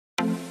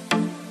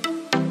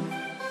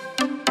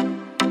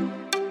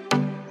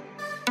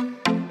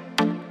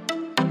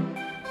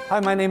Hi,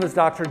 my name is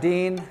Dr.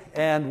 Dean,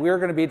 and we're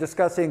going to be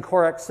discussing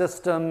CoreX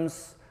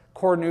Systems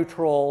core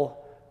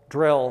neutral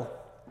drill.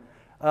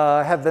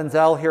 I have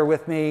Wenzel here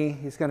with me.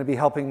 He's going to be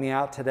helping me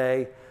out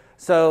today.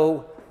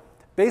 So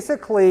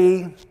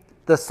basically,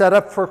 the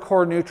setup for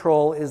core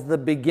neutral is the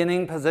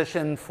beginning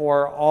position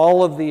for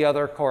all of the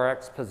other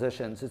CoreX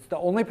positions. It's the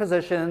only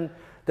position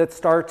that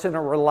starts in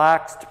a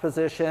relaxed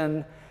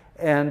position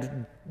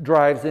and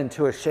drives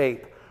into a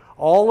shape.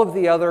 All of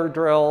the other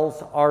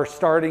drills are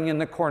starting in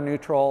the core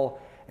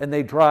neutral and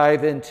they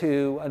drive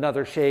into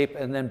another shape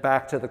and then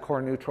back to the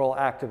core neutral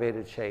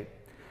activated shape.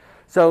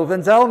 So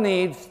Wenzel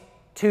needs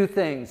two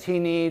things. He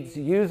needs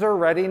user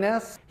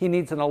readiness, he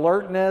needs an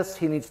alertness,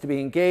 he needs to be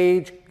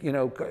engaged,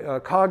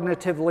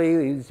 cognitively,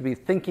 he needs to be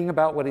thinking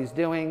about what he's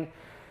doing,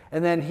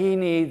 and then he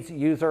needs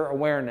user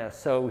awareness.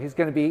 So he's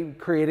going to be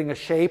creating a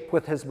shape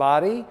with his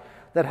body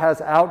that has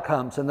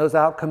outcomes, and those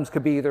outcomes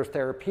could be either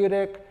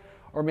therapeutic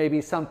or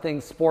maybe something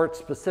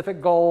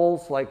sport-specific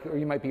goals, like or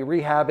you might be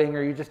rehabbing,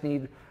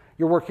 or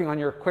you're working on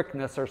your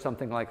quickness or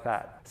something like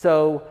that.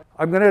 So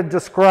I'm going to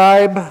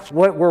describe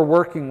what we're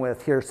working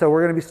with here. So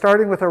we're going to be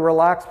starting with a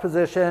relaxed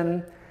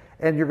position,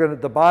 and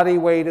the body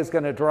weight is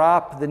going to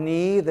drop. The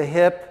knee, the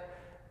hip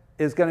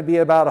is going to be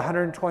about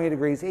 120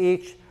 degrees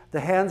each. The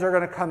hands are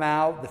going to come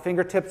out. The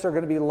fingertips are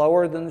going to be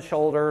lower than the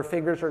shoulder.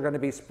 Fingers are going to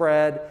be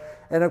spread.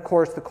 And of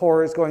course, the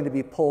core is going to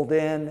be pulled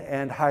in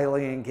and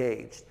highly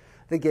engaged.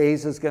 The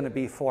gaze is going to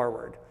be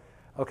forward.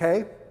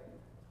 Okay?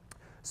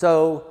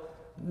 So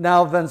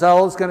now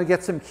Wenzel is going to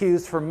get some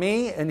cues from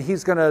me, and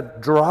he's going to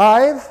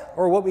drive,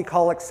 or what we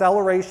call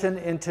acceleration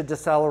into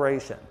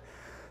deceleration.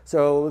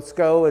 So let's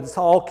go. It's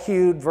all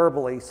cued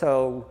verbally.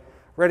 So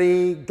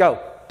ready,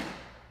 go.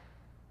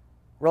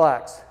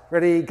 Relax.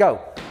 Ready,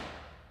 go.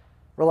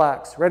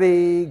 Relax.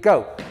 Ready,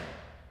 go.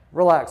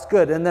 Relax.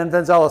 Good. And then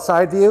Wenzel, a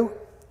side view.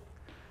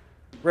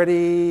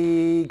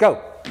 Ready,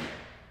 go.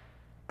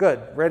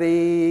 Good.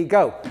 Ready,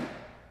 go.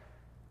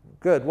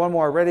 Good. One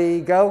more.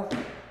 Ready, go.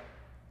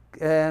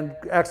 And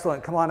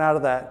excellent. Come on out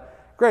of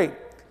that. Great.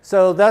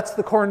 So that's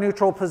the core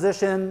neutral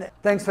position.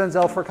 Thanks,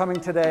 Wenzel, for coming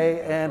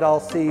today, and I'll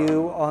see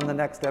you on the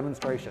next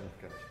demonstration.